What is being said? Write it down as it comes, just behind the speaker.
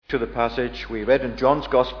To the passage we read in John's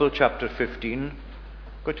Gospel, chapter 15. I'm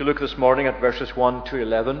going to look this morning at verses 1 to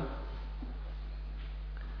 11.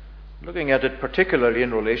 Looking at it particularly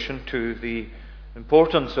in relation to the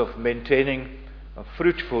importance of maintaining a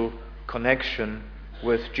fruitful connection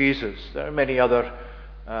with Jesus. There are many other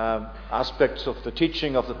aspects of the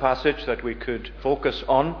teaching of the passage that we could focus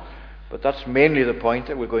on, but that's mainly the point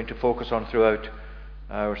that we're going to focus on throughout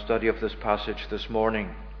our study of this passage this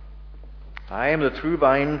morning. I am the true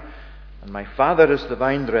vine, and my Father is the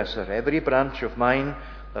vine dresser. Every branch of mine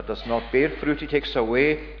that does not bear fruit he takes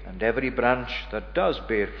away, and every branch that does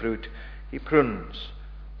bear fruit he prunes,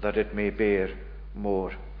 that it may bear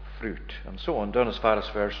more fruit. And so on, down as far as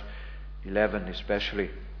verse 11 especially.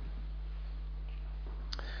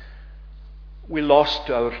 We lost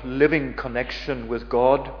our living connection with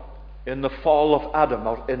God in the fall of Adam,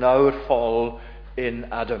 or in our fall in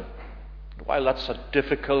Adam. While that's a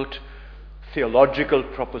difficult theological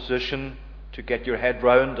proposition to get your head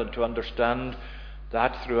round and to understand,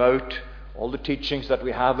 that throughout all the teachings that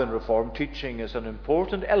we have in Reformed teaching is an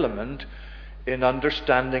important element in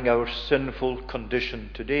understanding our sinful condition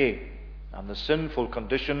today and the sinful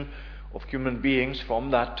condition of human beings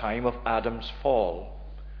from that time of Adam's fall.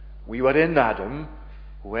 We were in Adam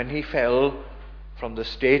when he fell from the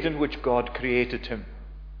state in which God created him.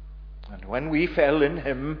 And when we fell in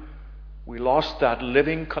him, we lost that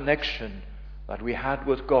living connection that we had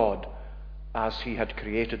with God as he had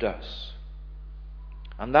created us.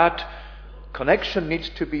 And that connection needs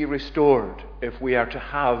to be restored if we are to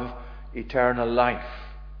have eternal life.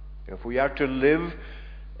 If we are to live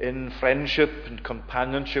in friendship and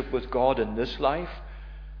companionship with God in this life,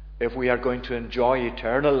 if we are going to enjoy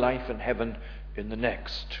eternal life in heaven in the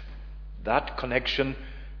next, that connection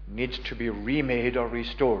needs to be remade or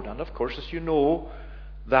restored. And of course, as you know,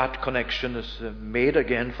 that connection is made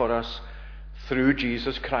again for us through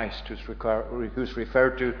Jesus Christ, who's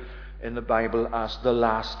referred to in the Bible as the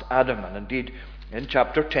last Adam. And indeed, in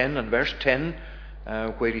chapter 10 and verse 10,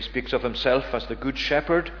 where he speaks of himself as the good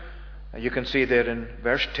shepherd, you can see there in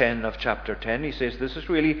verse 10 of chapter 10, he says this is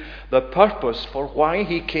really the purpose for why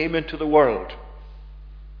he came into the world.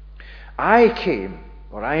 I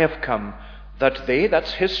have come, that they,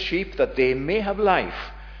 that's his sheep, that they may have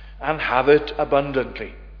life and have it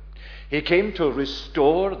abundantly. He came to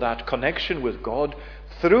restore that connection with God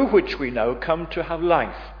through which we now come to have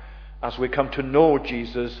life as we come to know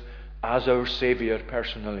Jesus as our Saviour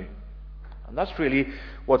personally. And that's really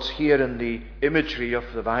what's here in the imagery of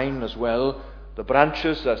the vine as well. The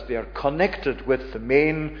branches, as they are connected with the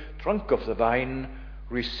main trunk of the vine,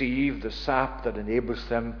 receive the sap that enables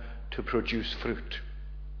them to produce fruit.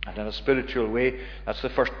 And in a spiritual way, that's the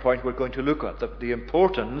first point we're going to look at, the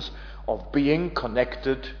importance of being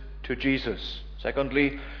connected to Jesus.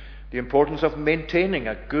 Secondly, the importance of maintaining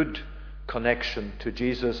a good connection to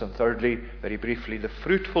Jesus. And thirdly, very briefly, the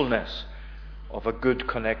fruitfulness of a good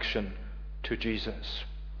connection to Jesus.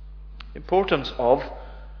 Importance of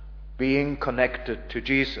being connected to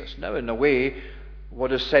Jesus. Now, in a way,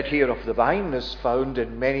 what is said here of the vine is found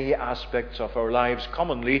in many aspects of our lives,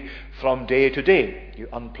 commonly from day to day. You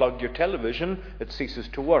unplug your television, it ceases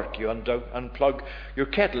to work. You unplug your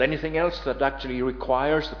kettle, anything else that actually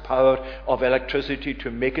requires the power of electricity to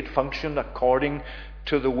make it function according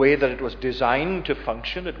to the way that it was designed to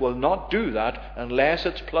function, it will not do that unless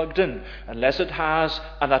it's plugged in, unless it has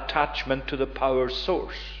an attachment to the power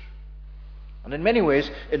source. And in many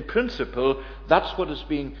ways, in principle, that's what is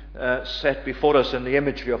being set before us in the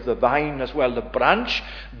imagery of the vine as well. The branch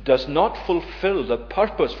does not fulfill the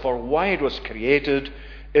purpose for why it was created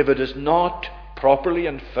if it is not properly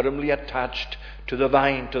and firmly attached to the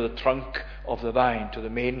vine, to the trunk of the vine, to the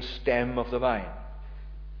main stem of the vine.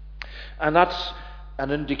 And that's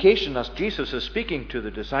an indication, as Jesus is speaking to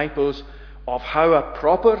the disciples, of how a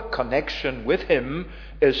proper connection with him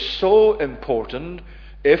is so important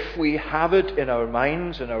if we have it in our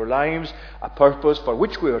minds, in our lives, a purpose for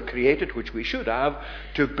which we were created, which we should have,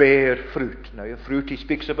 to bear fruit. Now, the fruit he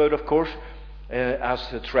speaks about, of course, as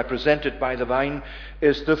it's represented by the vine,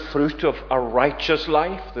 is the fruit of a righteous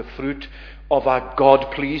life, the fruit of a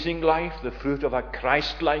God-pleasing life, the fruit of a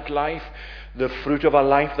Christ-like life, the fruit of a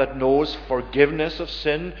life that knows forgiveness of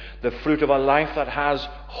sin, the fruit of a life that has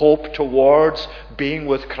hope towards being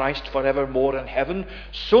with Christ forevermore in heaven.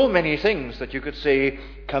 So many things that you could say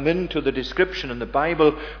come into the description in the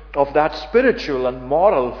Bible of that spiritual and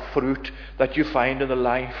moral fruit that you find in the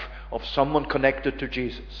life of someone connected to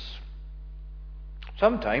Jesus.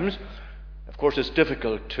 Sometimes, of course, it's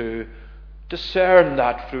difficult to discern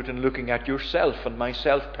that fruit in looking at yourself and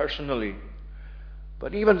myself personally.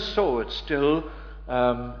 But even so, it's still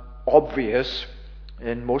obvious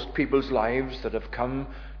in most people's lives that have come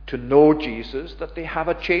to know Jesus, that they have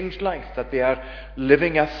a changed life, that they are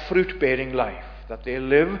living a fruit-bearing life, that they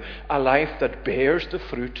live a life that bears the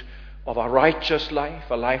fruit of a righteous life,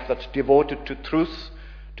 a life that's devoted to truth,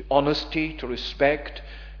 to honesty, to respect,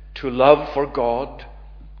 to love for God,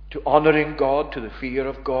 to honoring God, to the fear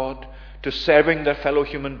of God, to serving their fellow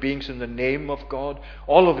human beings in the name of God,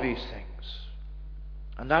 all of these things.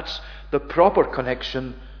 And that's the proper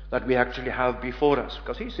connection that we actually have before us.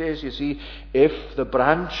 Because he says, you see, if the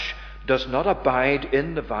branch does not abide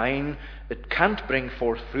in the vine, it can't bring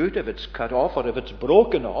forth fruit. If it's cut off or if it's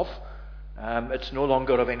broken off, it's no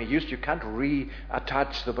longer of any use. You can't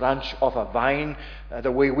reattach the branch of a vine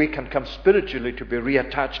the way we can come spiritually to be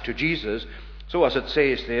reattached to Jesus. So as it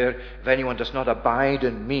says there, if anyone does not abide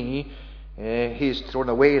in me, he is thrown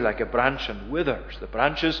away like a branch and withers. The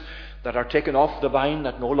branches that are taken off the vine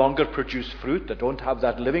that no longer produce fruit, that don't have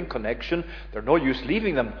that living connection, there's no use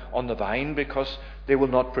leaving them on the vine because they will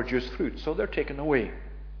not produce fruit. So they're taken away.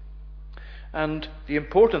 And the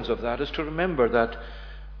importance of that is to remember that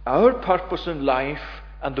our purpose in life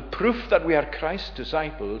and the proof that we are Christ's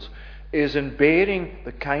disciples is in bearing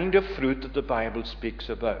the kind of fruit that the Bible speaks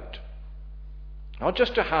about. Not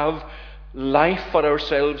just to have life for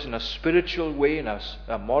ourselves in a spiritual way, in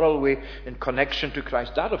a moral way, in connection to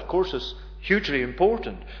Christ. That, of course, is hugely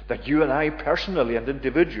important, that you and I personally and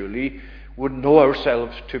individually would know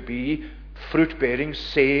ourselves to be fruit-bearing,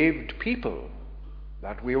 saved people.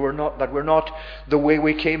 That we're not the way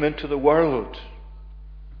we came into the world.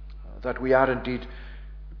 That we are indeed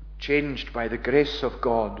changed by the grace of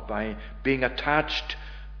God, by being attached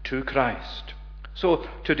to Christ. So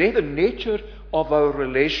today the nature of our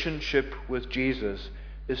relationship with Jesus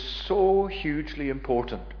is so hugely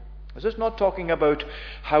important. This is not talking about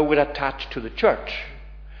how we're attached to the church,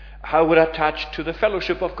 how we're attached to the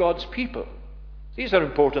fellowship of God's people. These are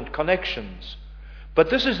important connections. But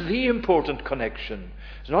this is the important connection.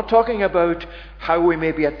 It's not talking about how we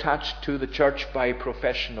may be attached to the church by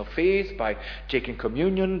profession of faith, by taking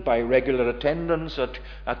communion, by regular attendance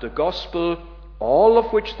at the gospel, all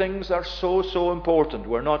of which things are so important.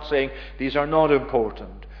 We're not saying these are not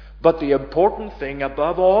important. But the important thing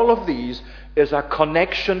above all of these is a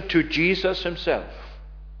connection to Jesus himself.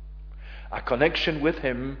 A connection with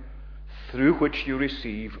him through which you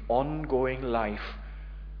receive ongoing life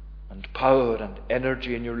and power and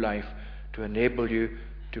energy in your life to enable you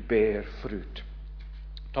to bear fruit.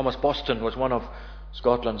 Thomas Boston was one of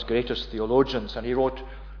Scotland's greatest theologians, and he wrote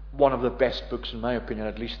one of the best books, in my opinion,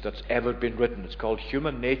 at least, that's ever been written. It's called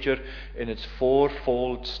Human Nature in its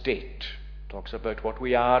Fourfold State. It talks about what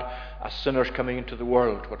we are as sinners coming into the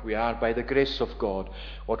world, what we are by the grace of God,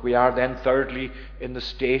 what we are then thirdly in the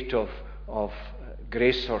state of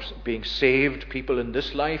grace or being saved people in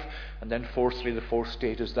this life, and then fourthly, the fourth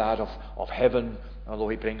state is that of heaven, although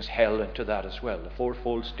he brings hell into that as well, the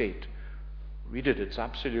fourfold state. Read it, it's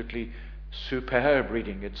absolutely superb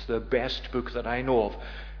reading. It's the best book that I know of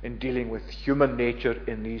in dealing with human nature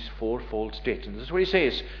in these fourfold states. And this is what he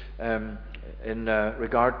says in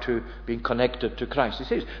regard to being connected to Christ. He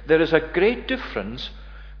says, there is a great difference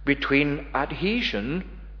between adhesion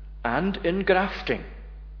and engrafting.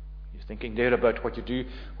 He's thinking there about what you do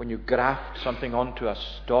when you graft something onto a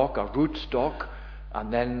stalk, a root stalk,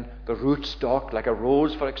 and then the root stalk, like a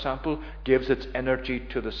rose, for example, gives its energy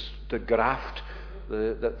to the graft,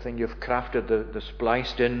 that thing you've crafted, the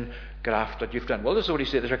spliced-in graft that you've done. Well, this is what he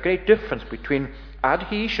said. There's a great difference between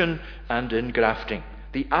adhesion and engrafting.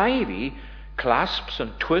 The ivy clasps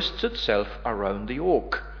and twists itself around the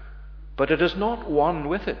oak, but it is not one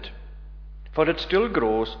with it, for it still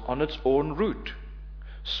grows on its own root.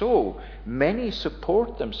 So, many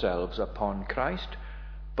support themselves upon Christ,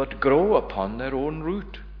 but grow upon their own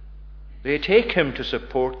root. They take him to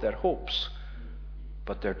support their hopes,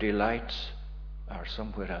 but their delights are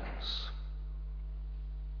somewhere else.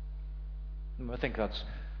 I think that's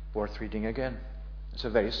worth reading again. It's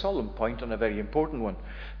a very solemn point and a very important one.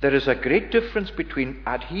 There is a great difference between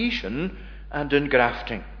adhesion and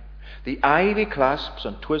engrafting. The ivy clasps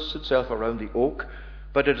and twists itself around the oak,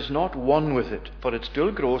 but it is not one with it, for it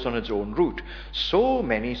still grows on its own root. So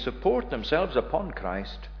many support themselves upon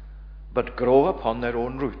Christ, but grow upon their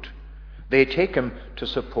own root. They take him to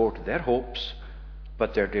support their hopes,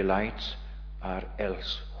 but their delights are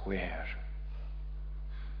elsewhere.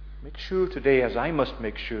 Make sure today, as I must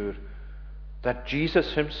make sure, that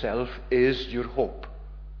Jesus himself is your hope,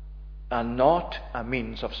 and not a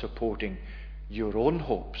means of supporting your own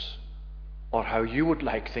hopes or how you would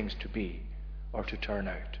like things to be or to turn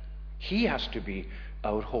out. He has to be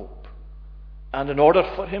our hope. And in order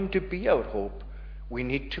for him to be our hope, We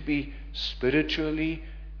need to be spiritually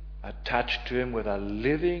attached to him with a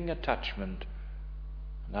living attachment.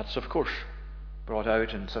 And that's, of course, brought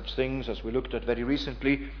out in such things as we looked at very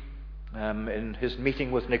recently in his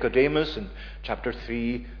meeting with Nicodemus in chapter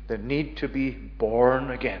 3, the need to be born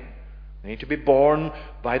again. We need to be born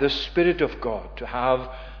by the Spirit of God, to have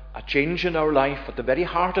a change in our life at the very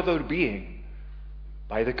heart of our being,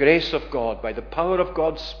 by the grace of God, by the power of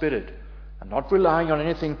God's Spirit, and not relying on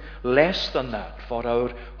anything less than that for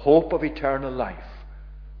our hope of eternal life.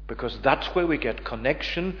 Because that's where we get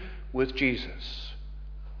connection with Jesus,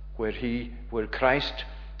 where Christ,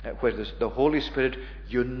 where the Holy Spirit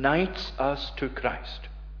unites us to Christ.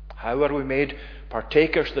 How are we made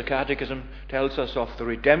partakers? The Catechism tells us of the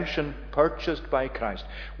redemption purchased by Christ.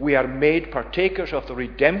 We are made partakers of the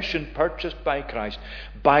redemption purchased by Christ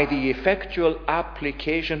by the effectual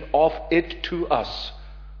application of it to us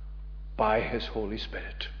by his Holy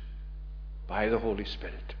Spirit. By the Holy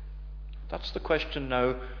Spirit. That's the question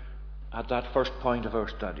now at that first point of our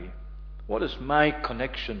study. What is my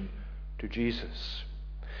connection to Jesus?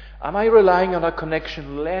 Am I relying on a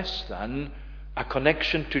connection less than a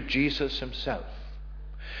connection to Jesus himself?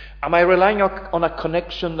 Am I relying on a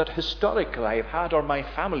connection that historically I've had, or my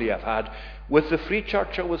family have had, with the Free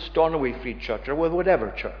Church or with Stornoway Free Church or with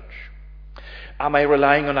whatever church? Am I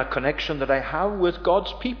relying on a connection that I have with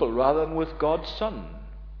God's people rather than with God's Son?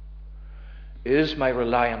 Is my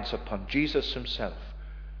reliance upon Jesus himself?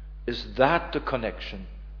 Is that the connection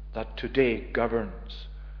that today governs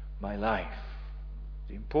my life?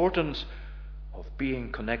 The importance of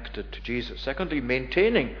being connected to Jesus. Secondly,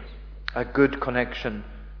 maintaining a good connection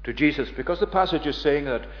to Jesus, because the passage is saying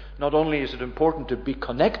that not only is it important to be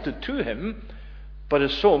connected to him, but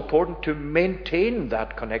it's so important to maintain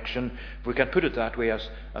that connection, if we can put it that way, as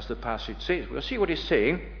the passage says. We'll see what he's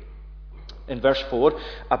saying in verse 4.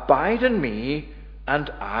 Abide in me, and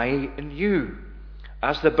I in you.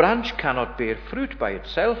 As the branch cannot bear fruit by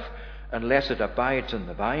itself unless it abides in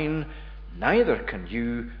the vine, neither can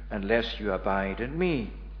you unless you abide in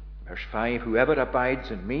me. Verse 5, whoever abides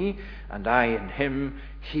in me and I in him,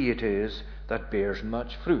 he it is that bears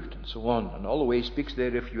much fruit, and so on. And all the way he speaks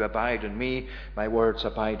there, if you abide in me, my words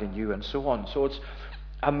abide in you, and so on. So it's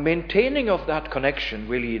a maintaining of that connection,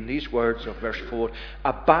 really, in these words of verse 4.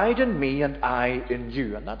 Abide in me and I in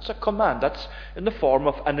you. And that's a command. That's in the form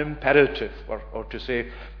of an imperative, or to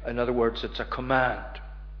say, in other words, it's a command.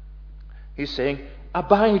 He's saying,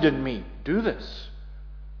 abide in me. Do this.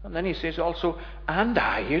 And then he says also, and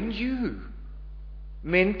I in you.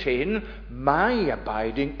 Maintain my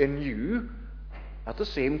abiding in you at the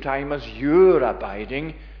same time as you're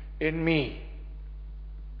abiding in me.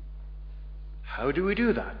 How do we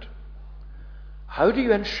do that? How do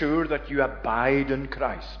you ensure that you abide in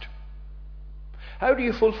Christ? How do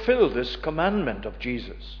you fulfill this commandment of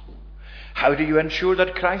Jesus? How do you ensure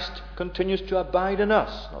that Christ continues to abide in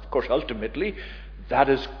us? Of course, ultimately, that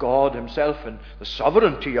is God himself and the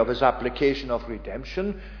sovereignty of his application of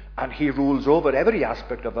redemption, and he rules over every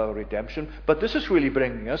aspect of our redemption. But this is really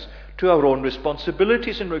bringing us to our own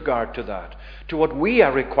responsibilities in regard to that, to what we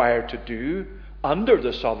are required to do under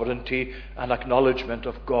the sovereignty and acknowledgement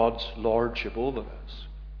of God's lordship over us.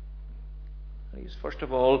 First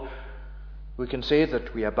of all, we can say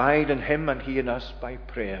that we abide in him and he in us by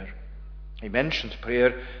prayer. He mentions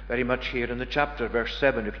prayer very much here in the chapter, verse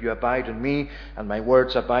 7. If you abide in me and my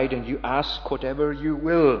words abide in you, ask whatever you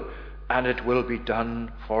will, and it will be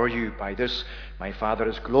done for you. By this my Father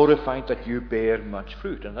is glorified, that you bear much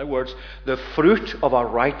fruit. In other words, the fruit of a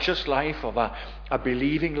righteous life, of a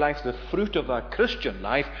believing life, the fruit of a Christian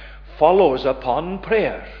life follows upon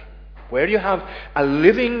prayer. Where you have a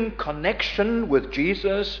living connection with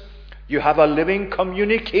Jesus, you have a living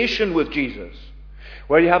communication with Jesus.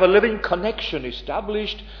 Where you have a living connection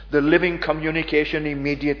established, the living communication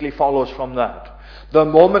immediately follows from that. The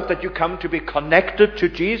moment that you come to be connected to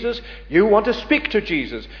Jesus, you want to speak to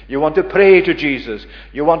Jesus. You want to pray to Jesus.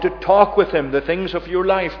 You want to talk with him the things of your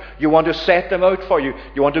life. You want to set them out for you.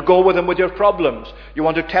 You want to go with him with your problems. You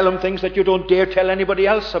want to tell him things that you don't dare tell anybody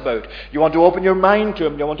else about. You want to open your mind to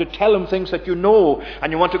him. You want to tell him things that you know.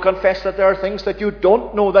 And you want to confess that there are things that you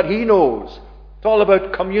don't know that he knows. It's all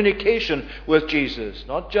about communication with Jesus,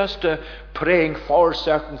 not just praying for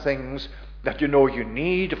certain things that you know you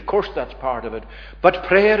need. Of course, that's part of it. But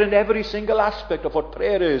prayer in every single aspect of what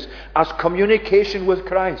prayer is, as communication with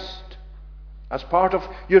Christ, as part of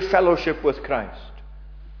your fellowship with Christ.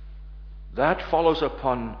 That follows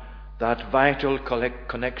upon that vital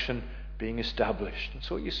connection being established. And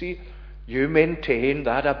so you see, you maintain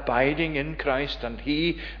that abiding in Christ and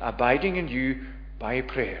he abiding in you by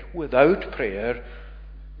prayer. Without prayer,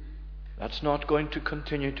 That's not going to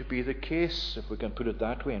continue to be the case, if we can put it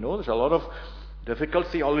that way. I know there's a lot of difficult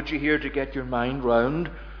theology here to get your mind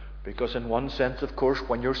round, because in one sense, of course,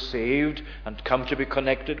 when you're saved and come to be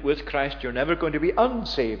connected with Christ, you're never going to be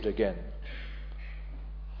unsaved again.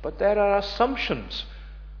 But there are assumptions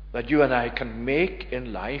that you and I can make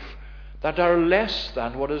in life that are less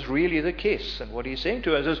than what is really the case. And what he's saying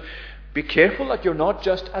to us is, be careful that you're not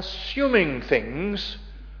just assuming things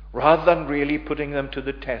rather than really putting them to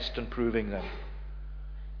the test and proving them.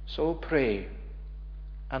 So pray,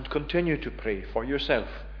 and continue to pray for yourself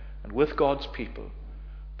and with God's people,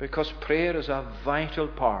 because prayer is a vital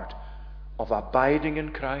part of abiding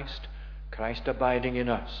in Christ, Christ abiding in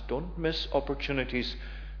us. Don't miss opportunities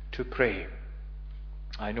to pray.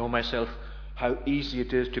 I know myself how easy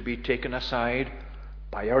it is to be taken aside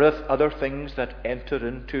by other things that enter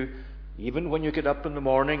into, even when you get up in the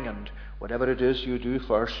morning and whatever it is you do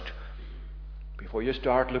first, before you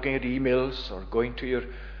start looking at emails or going to your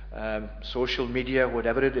social media,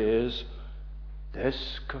 whatever it is,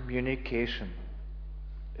 this communication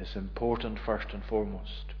is important first and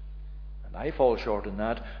foremost. And I fall short in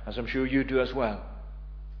that, as I'm sure you do as well.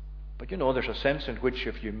 But there's a sense in which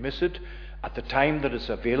if you miss it at the time that it's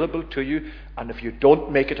available to you, and if you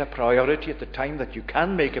don't make it a priority at the time that you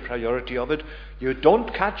can make a priority of it, you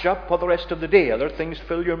don't catch up for the rest of the day. Other things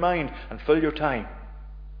fill your mind and fill your time.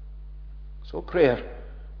 So prayer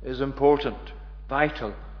is important,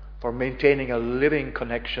 vital, for maintaining a living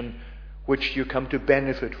connection which you come to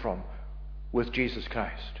benefit from with Jesus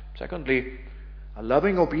Christ. Secondly, a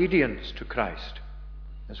loving obedience to Christ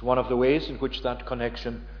is one of the ways in which that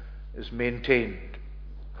connection is maintained.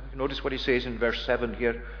 Notice what he says in verse 7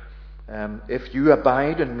 here. If you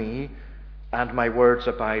abide in me, and my words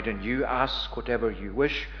abide in you, ask whatever you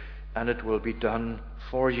wish, and it will be done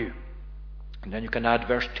for you. And then you can add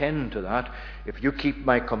verse 10 to that. If you keep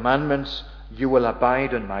my commandments, you will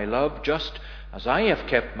abide in my love, just as I have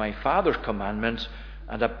kept my Father's commandments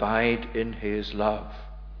and abide in his love.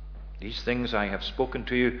 These things I have spoken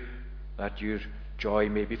to you, that your joy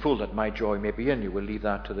may be full, that my joy may be in you. We'll leave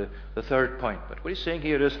that to the third point. But what he's saying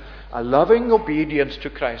here is a loving obedience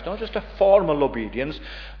to Christ, not just a formal obedience,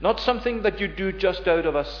 not something that you do just out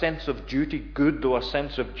of a sense of duty, good though a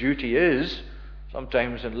sense of duty is.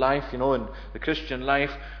 Sometimes in life, in the Christian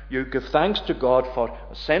life, you give thanks to God for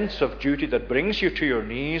a sense of duty that brings you to your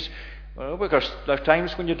knees, because there are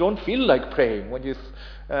times when you don't feel like praying, when you've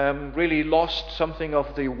really lost something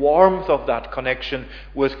of the warmth of that connection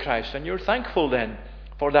with Christ. And you're thankful then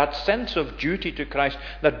for that sense of duty to Christ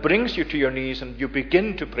that brings you to your knees and you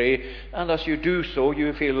begin to pray. And as you do so,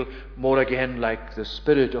 you feel more again like the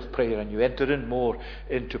spirit of prayer and you enter in more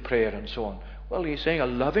into prayer and so on. Well, he's saying a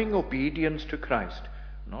loving obedience to Christ,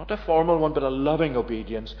 not a formal one, but a loving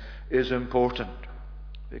obedience is important.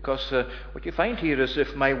 Because what you find here is,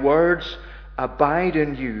 if my words abide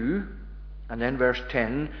in you, and then verse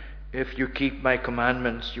 10, if you keep my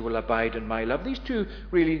commandments, you will abide in my love. These two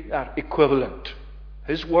really are equivalent.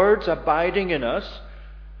 His words abiding in us,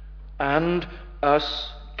 and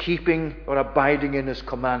us keeping or abiding in his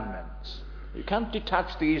commandments. You can't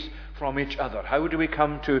detach these from each other. How do we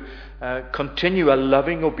come to continue a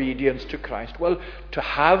loving obedience to Christ? Well, to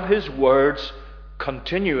have his words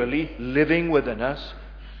continually living within us,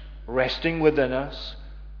 resting within us,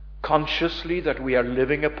 consciously that we are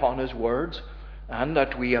living upon his words, and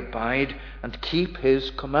that we abide and keep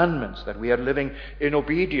his commandments, that we are living in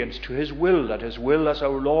obedience to his will, that his will as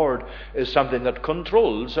our Lord is something that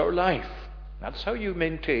controls our life. That's how you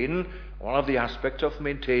maintain, one of the aspects of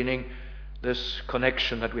maintaining this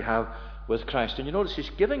connection that we have with Christ. And you notice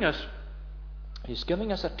he's giving us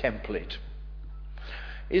a template.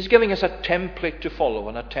 He's giving us a template to follow,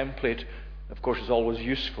 and a template, of course, is always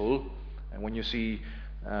useful. And when you see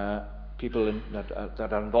people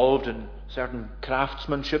that are involved in certain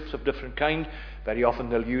craftsmanships of different kind, very often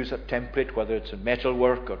they'll use a template, whether it's in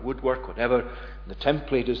metalwork or woodwork, whatever. The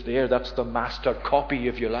template is there. That's the master copy,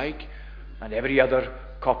 if you like. And every other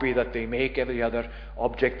copy that they make, every other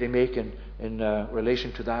object they make in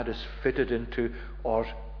relation to that is fitted into or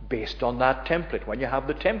based on that template. When you have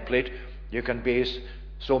the template, you can base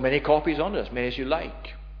so many copies on it, as many as you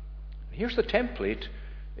like. Here's the template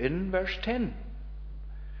in verse 10.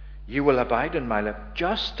 You will abide in my love,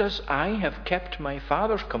 just as I have kept my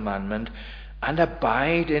Father's commandment and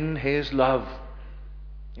abide in his love.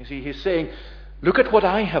 You see, he's saying, look at what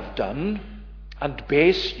I have done, and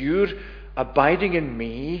base your abiding in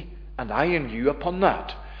me and I in you upon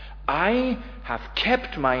that. I have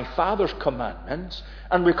kept my Father's commandments,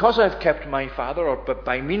 and because I've kept my Father, or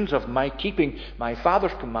by means of my keeping my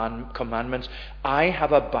Father's commandments, I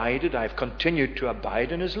have abided, I've continued to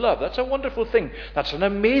abide in his love. That's a wonderful thing. That's an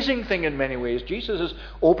amazing thing in many ways. Jesus is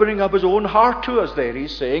opening up his own heart to us there.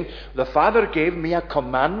 He's saying, the Father gave me a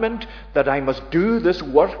commandment that I must do this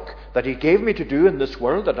work that he gave me to do in this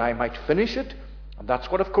world, that I might finish it. And that's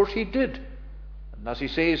what, of course, he did. And as he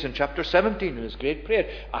says in chapter 17 in his great prayer,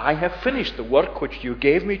 I have finished the work which you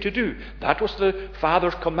gave me to do. That was the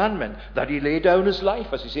Father's commandment, that he lay down his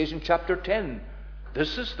life, as he says in chapter 10.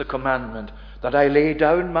 This is the commandment, that I lay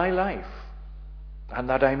down my life, and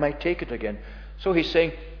that I might take it again. So he's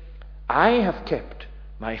saying, I have kept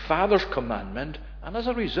my Father's commandment, and as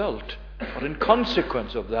a result, or in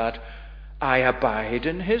consequence of that, I abide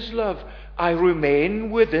in his love. I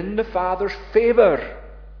remain within the Father's favour,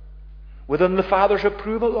 within the Father's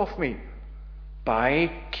approval of me, by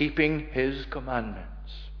keeping his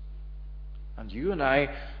commandments. And you and I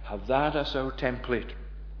have that as our template.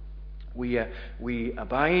 We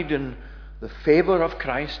abide in the favour of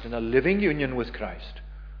Christ, in a living union with Christ,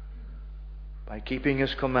 by keeping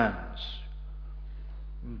his commands,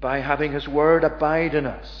 by having his word abide in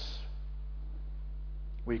us.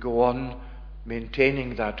 We go on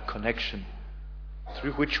maintaining that connection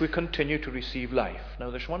through which we continue to receive life.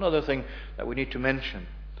 Now, there's one other thing that we need to mention,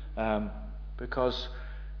 because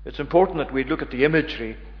it's important that we look at the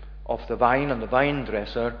imagery of the vine and the vine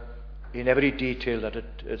dresser in every detail that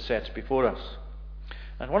it sets before us.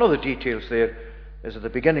 And one of the details there is at the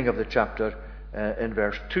beginning of the chapter, in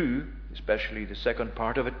verse 2, especially the second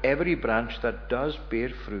part of it. Every branch that does bear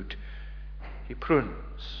fruit, he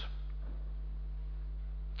prunes.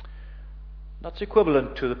 That's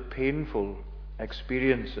equivalent to the painful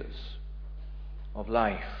experiences of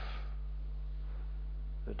life.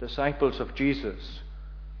 The disciples of Jesus,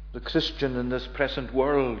 the Christian in this present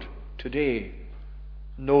world today,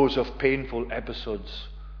 knows of painful episodes,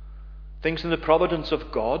 things in the providence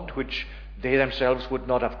of God which they themselves would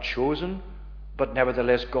not have chosen, but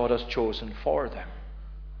nevertheless God has chosen for them,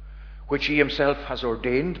 which he himself has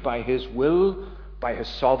ordained by his will, by his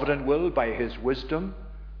sovereign will, by his wisdom.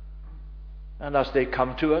 And as they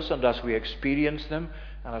come to us, and as we experience them,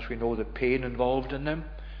 and as we know the pain involved in them,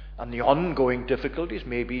 and the ongoing difficulties,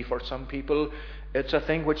 maybe for some people it's a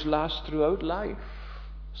thing which lasts throughout life,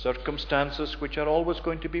 circumstances which are always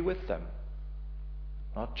going to be with them,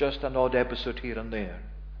 not just an odd episode here and there.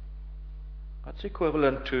 That's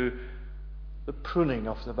equivalent to the pruning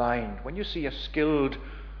of the vine. When you see a skilled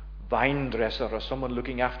vine dresser or someone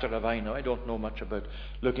looking after a vine. Now, I don't know much about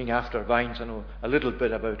looking after vines. I know a little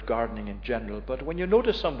bit about gardening in general. But when you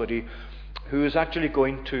notice somebody who is actually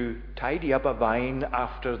going to tidy up a vine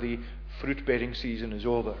after the fruit-bearing season is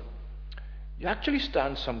over, you actually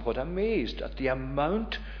stand somewhat amazed at the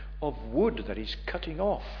amount of wood that he's cutting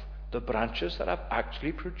off the branches that have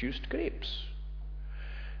actually produced grapes.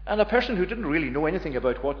 And a person who didn't really know anything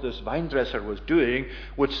about what this vine dresser was doing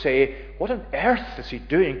would say, what on earth is he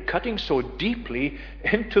doing, cutting so deeply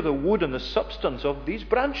into the wood and the substance of these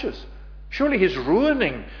branches? Surely he's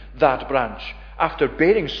ruining that branch. After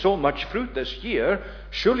bearing so much fruit this year,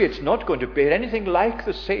 surely it's not going to bear anything like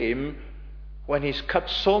the same when he's cut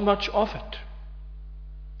so much of it.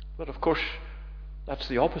 But of course, that's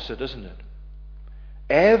the opposite, isn't it?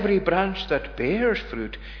 Every branch that bears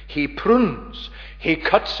fruit, he prunes, he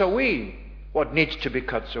cuts away what needs to be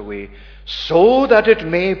cut away, so that it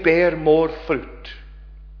may bear more fruit.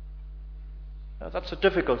 Now, that's a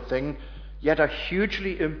difficult thing, yet a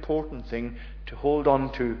hugely important thing to hold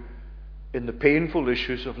on to in the painful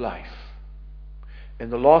issues of life. In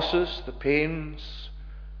the losses, the pains,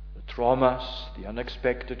 the traumas, the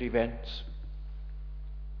unexpected events.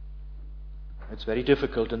 It's very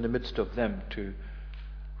difficult in the midst of them to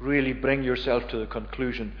really bring yourself to the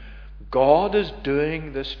conclusion, God is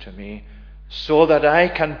doing this to me so that I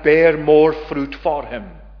can bear more fruit for him.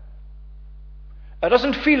 It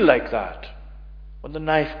doesn't feel like that when the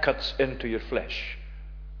knife cuts into your flesh,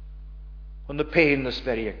 when the pain is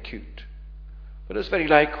very acute. But it's very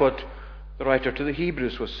like what the writer to the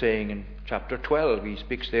Hebrews was saying in chapter 12. He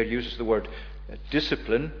speaks there, uses the word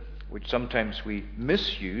discipline, which sometimes we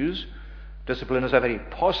misuse. Discipline is a very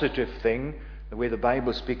positive thing, the way the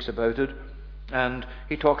Bible speaks about it. And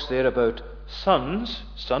he talks there about sons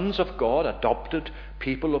of God, adopted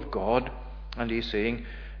people of God. And he's saying,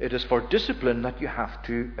 it is for discipline that you have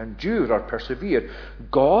to endure or persevere.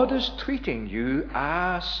 God is treating you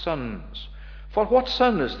as sons. For what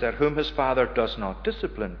son is there whom his father does not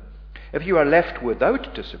discipline? If you are left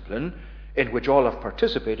without discipline, in which all have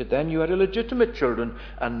participated, then you are illegitimate children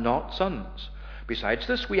and not sons. Besides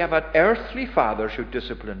this, we have had earthly fathers who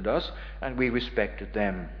disciplined us, and we respected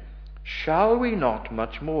them. Shall we not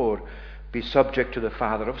much more be subject to the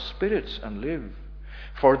Father of spirits and live?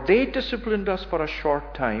 For they disciplined us for a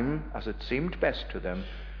short time, as it seemed best to them,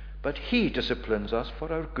 but he disciplines us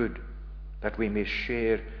for our good, that we may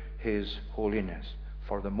share his holiness.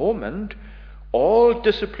 For the moment, all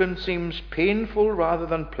discipline seems painful rather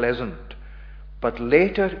than pleasant, but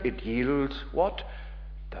later it yields what?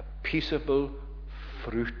 The peaceable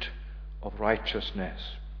fruit of righteousness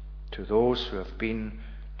to those who have been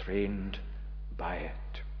trained by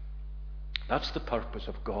it. That's the purpose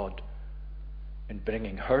of God in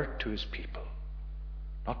bringing hurt to his people.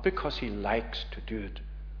 Not because he likes to do it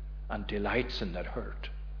and delights in their hurt,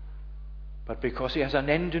 but because he has an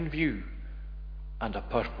end in view and a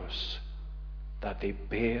purpose, that they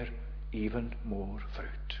bear even more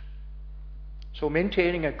fruit. So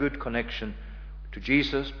maintaining a good connection to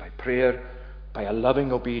Jesus by prayer, by a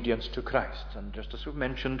loving obedience to Christ. And just as we've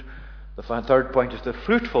mentioned, the third point is the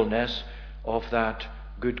fruitfulness of that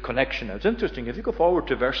good connection. Now, it's interesting, if you go forward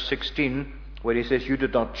to verse 16, where he says, "You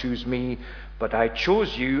did not choose me, but I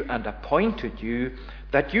chose you and appointed you,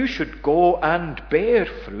 that you should go and bear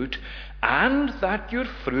fruit, and that your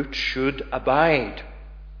fruit should abide."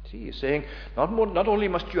 See, he's saying, not only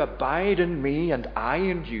must you abide in me and I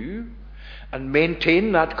in you, and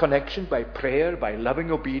maintain that connection by prayer, by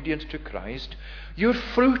loving obedience to Christ, your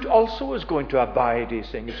fruit also is going to abide, he's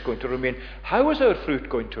saying. It's going to remain. How is our fruit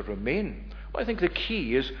going to remain? Well, I think the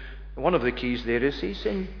key is, one of the keys there is, he's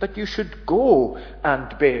saying that you should go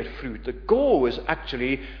and bear fruit. The go is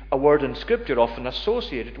actually a word in Scripture often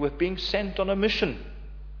associated with being sent on a mission.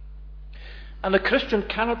 And a Christian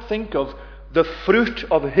cannot think of the fruit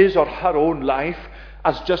of his or her own life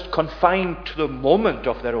as just confined to the moment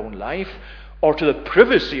of their own life, or to the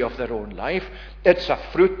privacy of their own life. It's a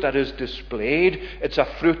fruit that is displayed. It's a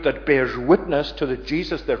fruit that bears witness to the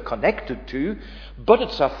Jesus they're connected to. But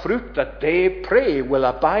it's a fruit that they pray will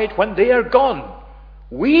abide when they are gone.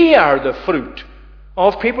 We are the fruit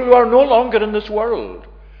of people who are no longer in this world,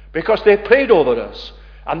 because they prayed over us,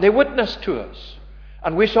 and they witnessed to us,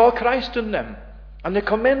 and we saw Christ in them, and they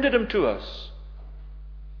commended him to us.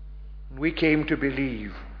 And we came to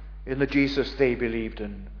believe in the Jesus they believed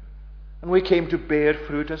in. And we came to bear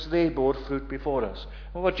fruit as they bore fruit before us.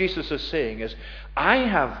 And what Jesus is saying is, I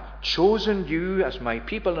have chosen you as my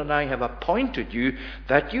people, and I have appointed you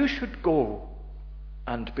that you should go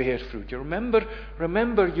and bear fruit. You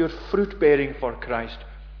remember your fruit bearing for Christ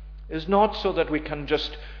is not so that we can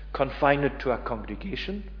just confine it to a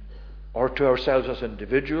congregation, or to ourselves as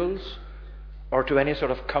individuals, or to any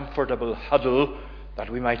sort of comfortable huddle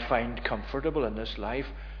that we might find comfortable in this life.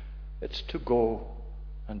 It's to go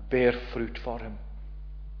and bear fruit for him.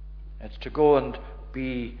 It's to go and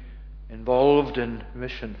be involved in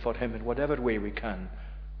mission for him in whatever way we can.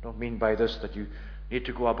 I don't mean by this that you need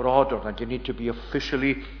to go abroad, or that you need to be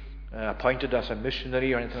officially appointed as a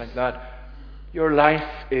missionary or anything like that. Your life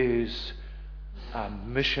is a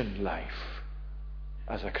mission life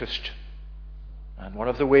as a Christian. And one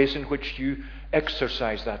of the ways in which you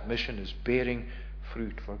exercise that mission is bearing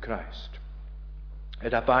fruit for Christ.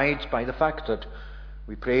 It abides by the fact that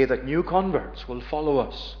we pray that new converts will follow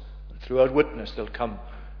us, and through our witness they'll come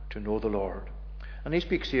to know the Lord. And he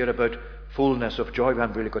speaks here about fullness of joy. We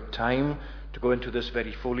haven't really got time to go into this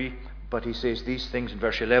very fully, but he says these things in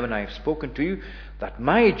verse 11, I have spoken to you, that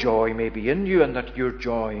my joy may be in you, and that your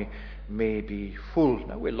joy may be full.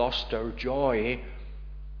 Now, we lost our joy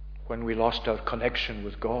when we lost our connection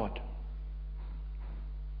with God.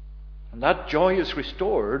 And that joy is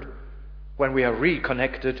restored when we are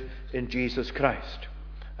reconnected in Jesus Christ.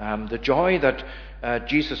 The joy that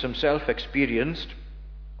Jesus himself experienced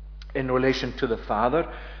in relation to the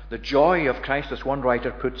Father, the joy of Christ, as one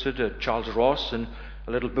writer puts it, Charles Ross, in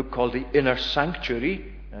a little book called The Inner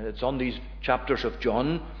Sanctuary. It's on these chapters of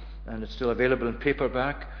John, and it's still available in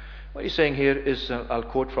paperback. What he's saying here is, I'll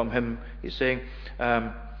quote from him, he's saying,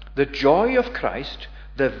 the joy of Christ,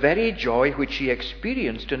 the very joy which he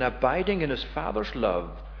experienced in abiding in his Father's love,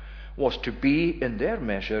 was to be, in their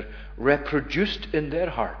measure, reproduced in their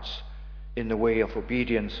hearts in the way of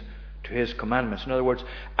obedience to his commandments. In other words,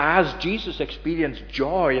 as Jesus experienced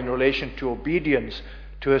joy in relation to obedience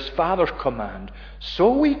to his Father's command,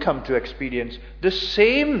 so we come to experience the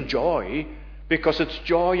same joy, because it's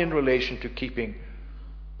joy in relation to keeping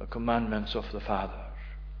the commandments of the Father.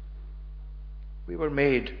 We were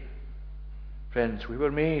made, friends, we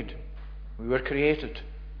were created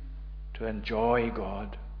to enjoy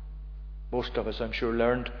God. Most of us, I'm sure,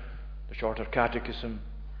 learned the Shorter Catechism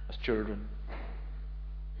as children.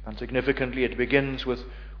 And significantly, it begins with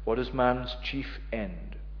What is man's chief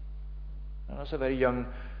end? And as a very young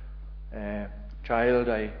child,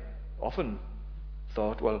 I often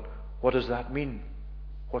thought, well, what does that mean?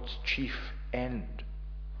 What's chief end?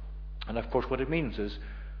 And of course what it means is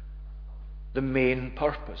the main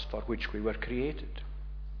purpose for which we were created.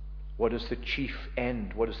 What is the chief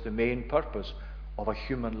end? What is the main purpose of a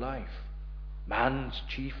human life? Man's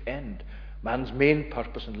chief end, man's main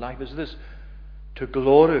purpose in life is this: to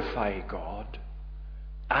glorify God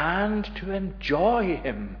and to enjoy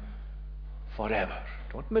Him forever.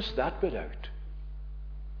 Don't miss that bit out.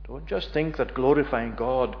 Don't just think that glorifying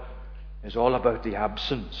God is all about the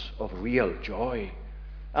absence of real joy,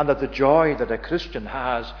 and that the joy that a Christian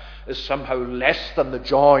has is somehow less than the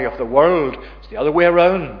joy of the world. It's the other way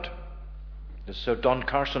around. This is Sir Don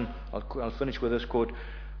Carson. I'll finish with this quote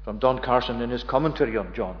from Don Carson in his commentary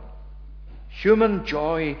on John. Human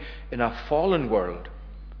joy in a fallen world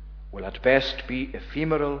will at best be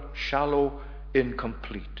ephemeral, shallow,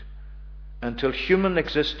 incomplete, until human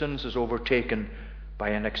existence is overtaken by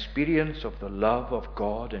an experience of the love of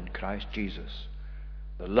God in Christ Jesus,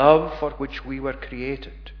 the love for which we were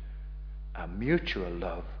created, a mutual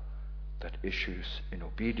love that issues in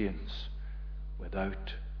obedience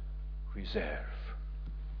without reserve.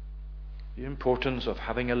 The importance of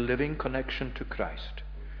having a living connection to Christ,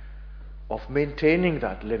 of maintaining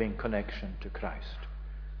that living connection to Christ,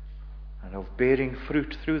 and of bearing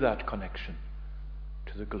fruit through that connection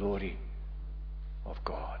to the glory of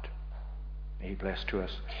God. May He bless to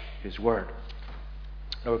us His word.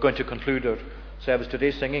 Now we're going to conclude our service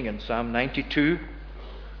today singing in Psalm 92.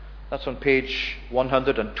 That's on page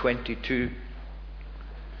 122.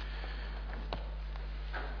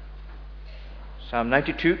 Psalm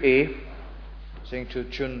 92a, singing to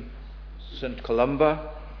tune St.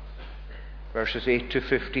 Columba, verses 8 to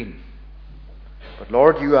 15. But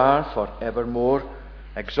Lord, you are for evermore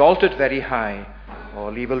exalted very high.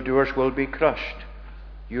 All evildoers will be crushed.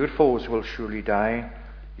 Your foes will surely die.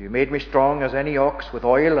 You made me strong as any ox, with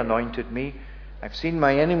oil anointed me. I've seen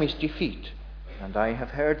my enemies defeat, and I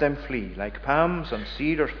have heard them flee. Like palms and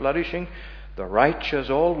cedars flourishing, the righteous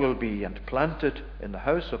all will be, and planted in the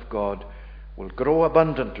house of God will grow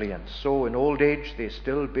abundantly, and so in old age they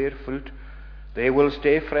still bear fruit. They will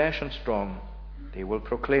stay fresh and strong. They will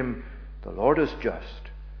proclaim, the Lord is just,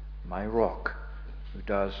 my rock, who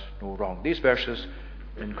does no wrong. These verses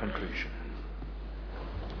in conclusion.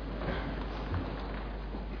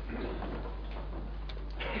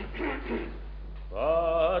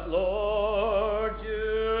 But Lord,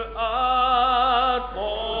 you are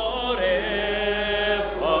forevermore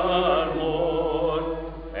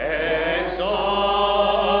exalted very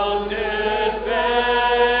high.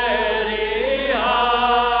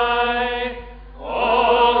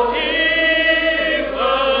 All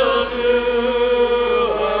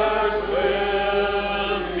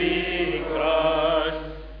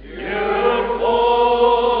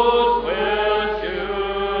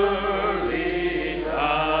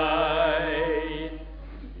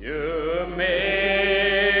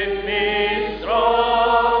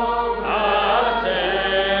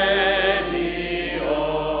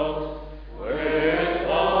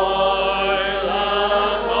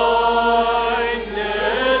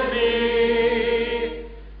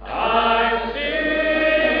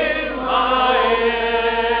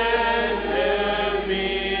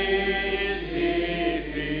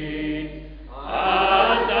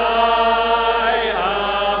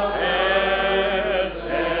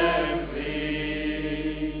evildoers will be crushed.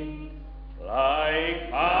 Your foes will surely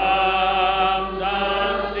die. You made me strong as any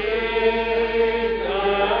ox, with oil anointed me. I've seen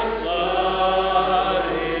my enemies defeat, and I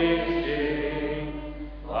have heard them flee. Like palms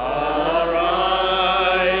and cedars flourishing, the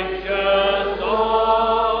righteous all will be, and planted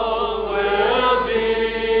in the house of God will grow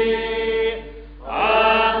abundantly. So in old age they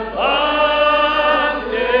still bear fruit. They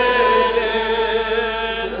will stay fresh and strong.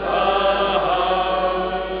 They will proclaim, the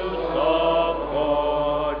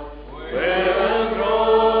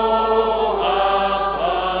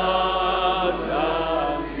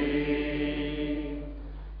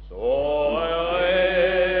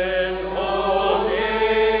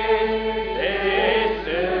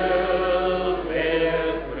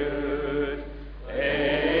Lord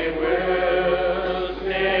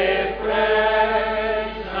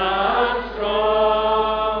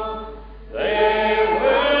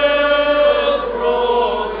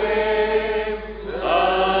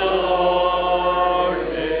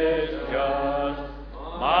is just,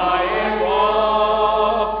 my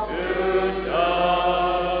rock, who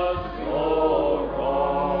does no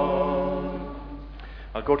wrong.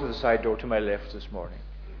 I'll go to the side door to my left this morning.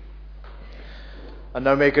 And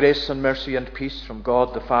now may grace and mercy and peace from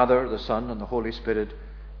God the Father, the Son, and the Holy Spirit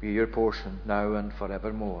be your portion now and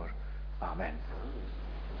forevermore. Amen.